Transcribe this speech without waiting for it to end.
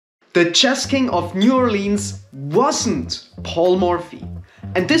The chess king of New Orleans wasn't Paul Morphy.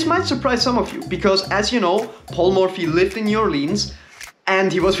 And this might surprise some of you, because as you know, Paul Morphy lived in New Orleans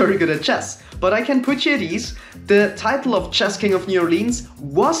and he was very good at chess. But I can put you at ease, the title of Chess King of New Orleans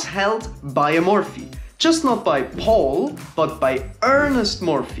was held by a Morphy. Just not by Paul, but by Ernest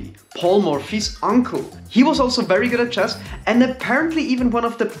Morphy, Paul Morphy's uncle. He was also very good at chess and apparently even one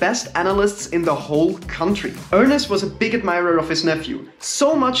of the best analysts in the whole country. Ernest was a big admirer of his nephew,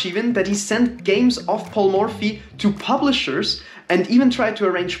 so much even that he sent games of Paul Morphy to publishers and even tried to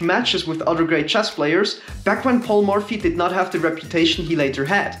arrange matches with other great chess players back when Paul Morphy did not have the reputation he later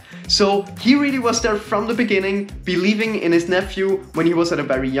had. So he really was there from the beginning, believing in his nephew when he was at a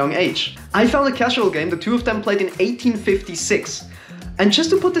very young age. I found a casual game the two of them played in 1856. And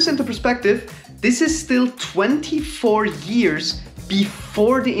just to put this into perspective, this is still 24 years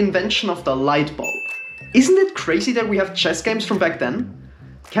before the invention of the light bulb. Isn't it crazy that we have chess games from back then?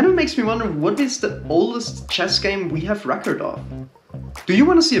 Kind of makes me wonder what is the oldest chess game we have record of. Do you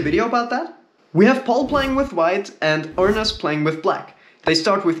want to see a video about that? We have Paul playing with white and Ernest playing with black. They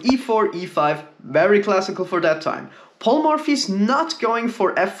start with e4, e5, very classical for that time. Paul Morphy's not going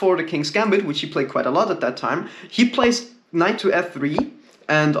for f4, the king's gambit, which he played quite a lot at that time. He plays knight to f3,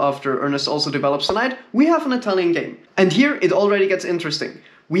 and after Ernest also develops the knight, we have an Italian game. And here it already gets interesting.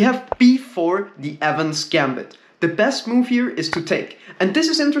 We have b4, the Evans gambit. The best move here is to take. And this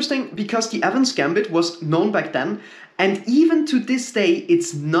is interesting because the Evans gambit was known back then, and even to this day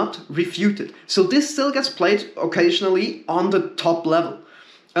it's not refuted. So this still gets played occasionally on the top level.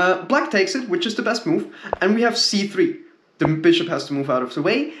 Black takes it, which is the best move, and we have c3. The bishop has to move out of the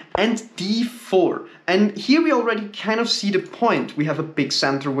way, and d4. And here we already kind of see the point. We have a big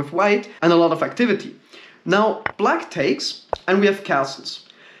center with white and a lot of activity. Now black takes, and we have castles.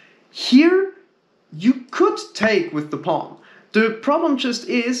 Here you could take with the pawn. The problem just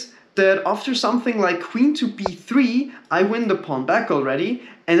is that after something like queen to b3, I win the pawn back already,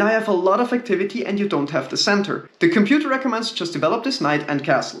 and I have a lot of activity and you don't have the center. The computer recommends just develop this knight and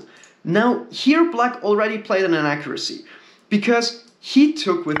castle. Now here black already played an inaccuracy, because he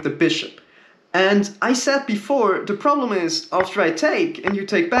took with the bishop. And I said before, the problem is after I take and you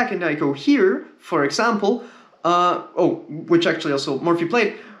take back and I go here, for example, which actually also Morphy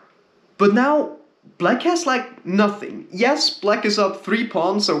played, but now black has like nothing. Yes, black is up 3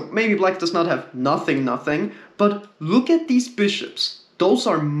 pawns, so maybe black does not have nothing, but look at these bishops. Those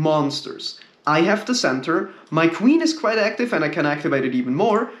are monsters. I have the center, my queen is quite active and I can activate it even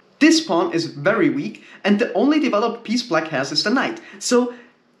more. This pawn is very weak, and the only developed piece black has is the knight. So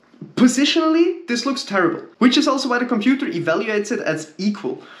positionally, this looks terrible, which is also why the computer evaluates it as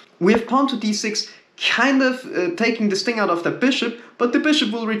equal. We have pawn to d6, kind of taking the sting out of the bishop, but the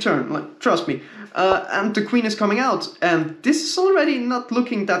bishop will return, like, trust me. And the queen is coming out, and this is already not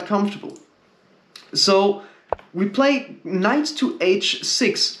looking that comfortable. So we play knight to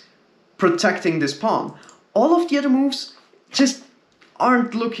h6, protecting this pawn. All of the other moves just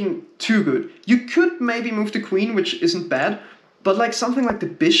aren't looking too good. You could maybe move the queen, which isn't bad, but like something like the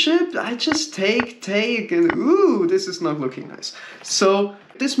bishop, I just take, and ooh, this is not looking nice. So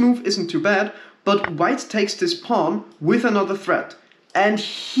this move isn't too bad, but white takes this pawn with another threat. And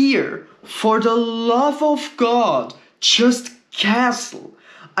here, for the love of God, just castle.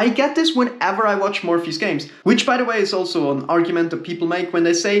 I get this whenever I watch Morphy's games, which by the way is also an argument that people make when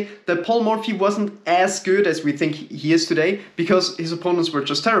they say that Paul Morphy wasn't as good as we think he is today because his opponents were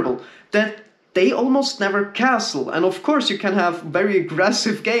just terrible. That they almost never castle, and of course you can have very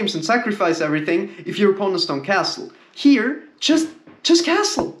aggressive games and sacrifice everything if your opponents don't castle. Here, just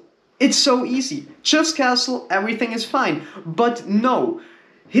castle. It's so easy. Just castle, everything is fine. But no,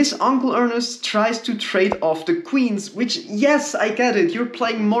 his uncle Ernest tries to trade off the queens, which, yes, I get it, you're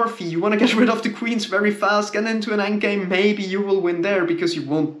playing Morphy, you want to get rid of the queens very fast, get into an endgame, maybe you will win there because you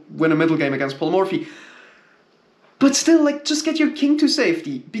won't win a middle game against Paul Morphy. But still, like, just get your king to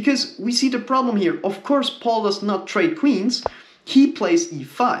safety, because we see the problem here. Of course, Paul does not trade queens, he plays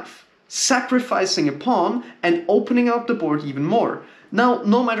e5, sacrificing a pawn and opening up the board even more. Now,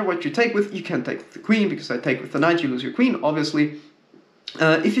 no matter what you take with, you can't take with the queen, because I take with the knight, you lose your queen, obviously.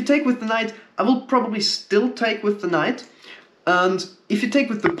 If you take with the knight, I will probably still take with the knight. And if you take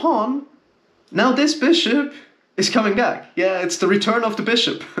with the pawn, now this bishop is coming back. Yeah, it's the return of the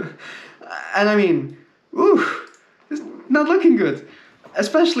bishop. And I mean, it's not looking good.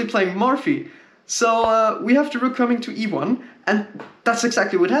 Especially playing Morphy. So we have the rook coming to e1, and that's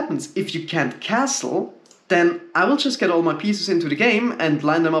exactly what happens. If you can't castle, then I will just get all my pieces into the game and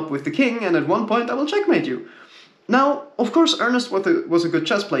line them up with the king, and at one point I will checkmate you. Now, of course, Ernest was a good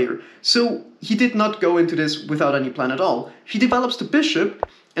chess player, so he did not go into this without any plan at all. He develops the bishop,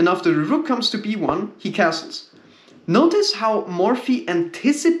 and after the rook comes to b1, he castles. Notice how Morphy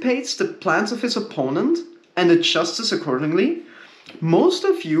anticipates the plans of his opponent and adjusts accordingly. Most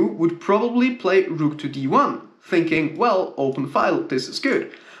of you would probably play rook to d1, thinking, well, open file, this is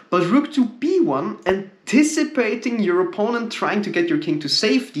good. But rook to b1, anticipating your opponent trying to get your king to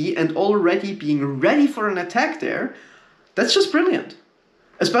safety and already being ready for an attack there, that's just brilliant.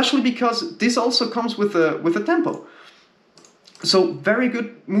 Especially because this also comes with a tempo. So very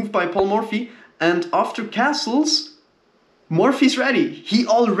good move by Paul Morphy, and after castles, Morphy's ready. He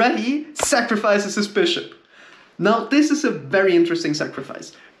already sacrifices his bishop. Now this is a very interesting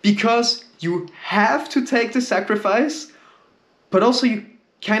sacrifice, because you have to take the sacrifice, but also you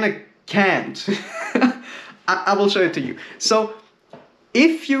kind of can't. I will show it to you. So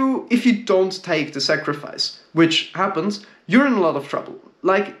if you don't take the sacrifice, which happens, you're in a lot of trouble.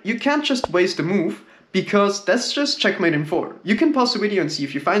 Like, you can't just waste a move, because that's just checkmate in 4. You can pause the video and see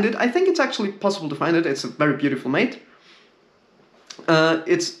if you find it. I think it's actually possible to find it. It's a very beautiful mate.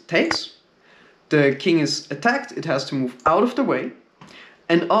 It takes. The king is attacked. It has to move out of the way.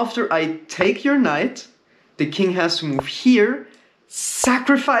 And after I take your knight, the king has to move here,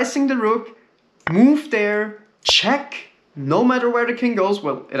 sacrificing the rook, move there, check. No matter where the king goes,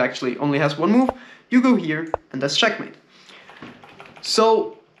 well, it actually only has one move. You go here, and that's checkmate.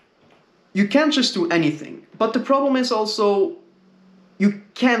 So you can't just do anything. But the problem is also, you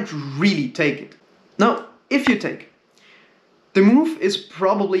can't really take it. Now, if you take, the move is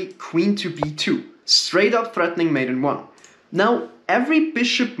probably queen to b2, straight up threatening mate in 1. Now, every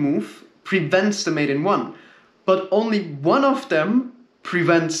bishop move prevents the mate in 1, but only one of them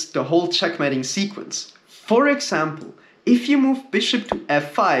prevents the whole checkmating sequence. For example, if you move bishop to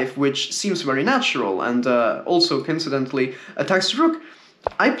f5, which seems very natural and also coincidentally attacks the rook,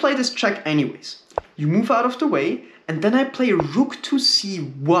 I play this check anyways. You move out of the way, and then I play rook to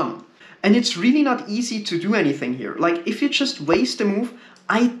c1. And it's really not easy to do anything here. Like, if you just waste a move,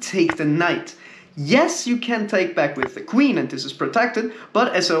 I take the knight. Yes, you can take back with the queen, and this is protected,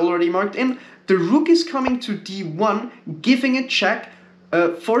 but as I already marked in, the rook is coming to d1, giving a check,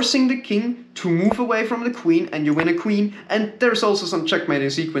 forcing the king to move away from the queen, and you win a queen. And there's also some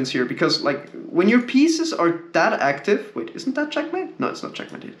checkmating sequence here, because like, when your pieces are that active, wait, isn't that checkmate? No, it's not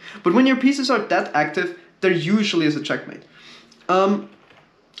checkmate yet. But when your pieces are that active, there usually is a checkmate.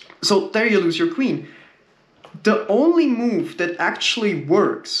 So there you lose your queen. The only move that actually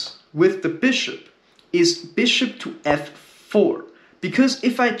works with the bishop is bishop to f4. Because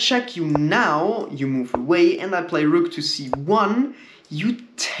if I check you now, you move away, and I play rook to c1, you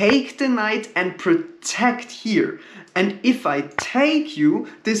take the knight and protect here. And if I take you,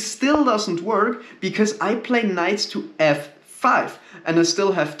 this still doesn't work, because I play knights to f5. And I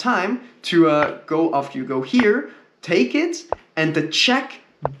still have time to go after you go here, take it, and the check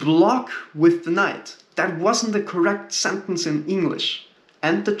block with the knight. That wasn't the correct sentence in English.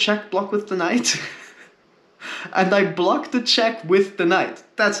 And the check block with the knight. And I block the check with the knight.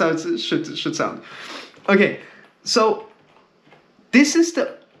 That's how it should sound. Okay, so this is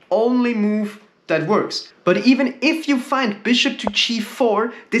the only move that works. But even if you find bishop to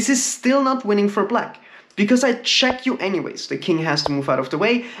g4, this is still not winning for black. Because I check you anyways. The king has to move out of the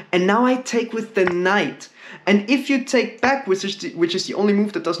way, and now I take with the knight. And if you take back, which is the only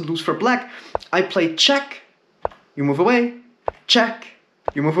move that doesn't lose for black, I play check, you move away, check,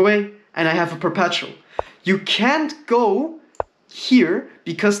 you move away, and I have a perpetual. You can't go here,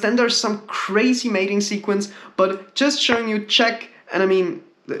 because then there's some crazy mating sequence, but just showing you check, and I mean,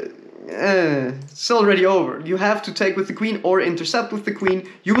 it's already over. You have to take with the queen or intercept with the queen,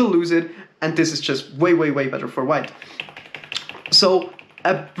 you will lose it, and this is just way, way, way better for white. So,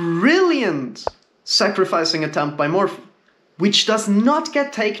 a brilliant sacrificing attempt by Morphy, which does not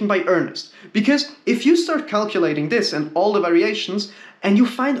get taken by Ernest. Because if you start calculating this and all the variations, and you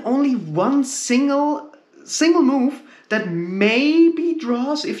find only one single move that maybe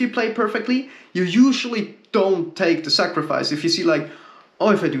draws if you play perfectly, you usually don't take the sacrifice. If you see like,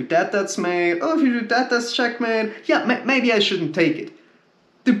 oh, if I do that, that's mate. Oh, if you do that, that's checkmate. Yeah, maybe I shouldn't take it.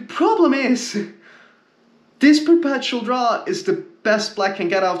 The problem is, this perpetual draw is the best black can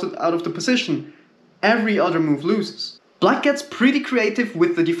get out of the position. Every other move loses. Black gets pretty creative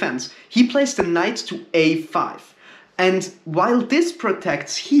with the defense. He plays the knight to a5. And while this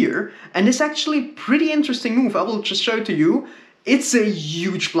protects here, and it's actually a pretty interesting move, I will just show it to you, it's a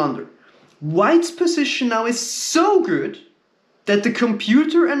huge blunder. White's position now is so good that the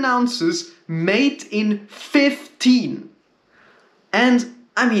computer announces mate in 15. And,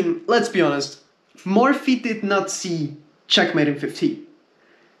 I mean, let's be honest, Morphy did not see checkmate in 15.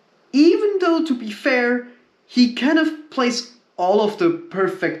 Even though, to be fair, he kind of plays all of the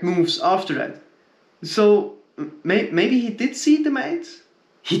perfect moves after that. So maybe he did see the mate?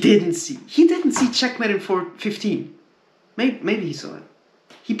 He didn't see. He didn't see checkmate in 4-15. Maybe he saw it.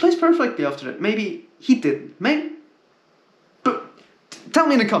 He plays perfectly after that. Maybe he didn't. Maybe. But tell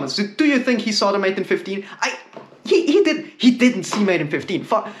me in the comments. Do you think he saw the mate in 15? He didn't see mate in 15.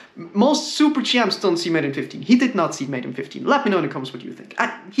 Most super GMs don't see mate in 15. He did not see mate in 15. Let me know in the comments what you think.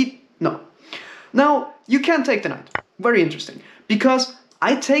 No. Now you can take the knight. Very interesting. Because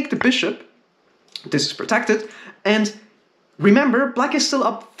I take the bishop. This is protected, and remember, black is still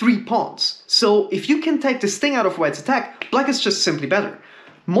up 3 pawns. So if you can take this thing out of white's attack, black is just simply better.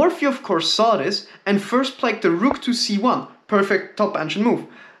 Morphy of course saw this and first played the rook to c1. Perfect top ancient move.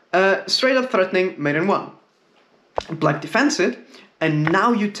 Straight up threatening mate in 1. Black defends it, and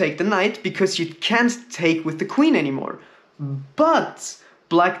now you take the knight because you can't take with the queen anymore. But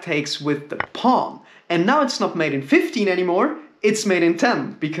black takes with the pawn, and now it's not mate in 15 anymore, it's mate in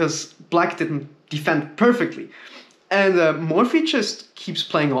 10 because black didn't defend perfectly. And Morphy just keeps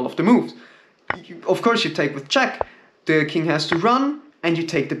playing all of the moves. Of course you take with check, the king has to run, and you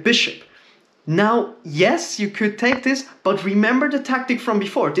take the bishop. Now, yes, you could take this, but remember the tactic from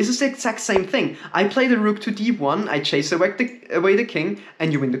before. This is the exact same thing. I play the rook to d1, I chase away the king,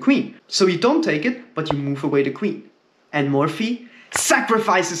 and you win the queen. So you don't take it, but you move away the queen. And Morphy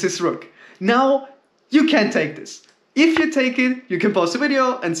sacrifices his rook. Now, you can't take this. If you take it, you can pause the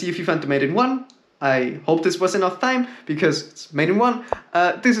video and see if you found the mate in 1. I hope this was enough time, because it's mate in 1.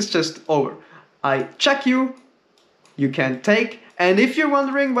 This is just over. I check you, you can't take, and if you're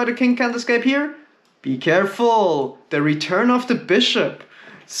wondering why the king can't escape here, be careful, the return of the bishop.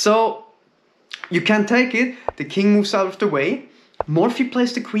 So, you can't take it, the king moves out of the way, Morphy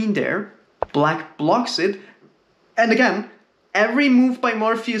plays the queen there, black blocks it, and again, every move by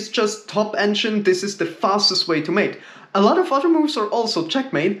Morphy is just top ancient, this is the fastest way to mate. A lot of other moves are also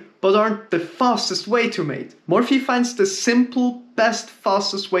checkmate, but aren't the fastest way to mate. Morphy finds the simple, best,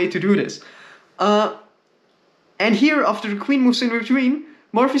 fastest way to do this. And here, after the queen moves in between,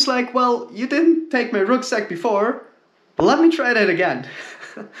 Morphy's like, well, you didn't take my rucksack before, let me try that again.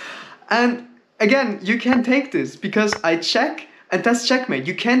 And again, you can't take this, because I check, and that's checkmate.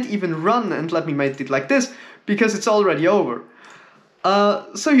 You can't even run and let me mate it like this, because it's already over.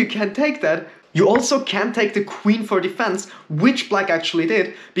 So you can't take that. You also can't take the queen for defense, which black actually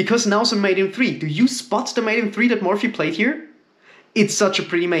did, because now's a mate in 3. Do you spot the mate in 3 that Morphy played here? It's such a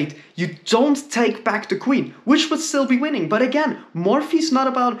pretty mate. You don't take back the queen, which would still be winning. But again, Morphy's not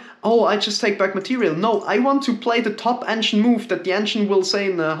about, oh, I just take back material. No, I want to play the top ancient move that the ancient will say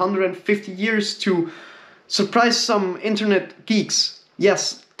in 150 years to surprise some internet geeks.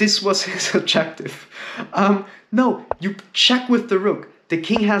 Yes, this was his objective. No, you check with the rook. The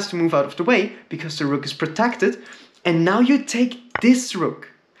king has to move out of the way because the rook is protected. And now you take this rook.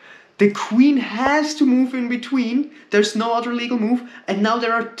 The queen has to move in between. There's no other legal move. And now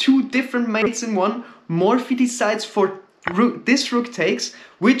there are 2 different mates in 1. Morphy decides for this rook takes,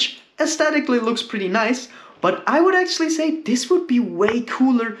 which aesthetically looks pretty nice. But I would actually say this would be way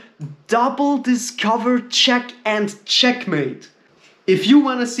cooler. Double discover check and checkmate. If you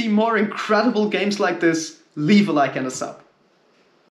want to see more incredible games like this, leave a like and a sub.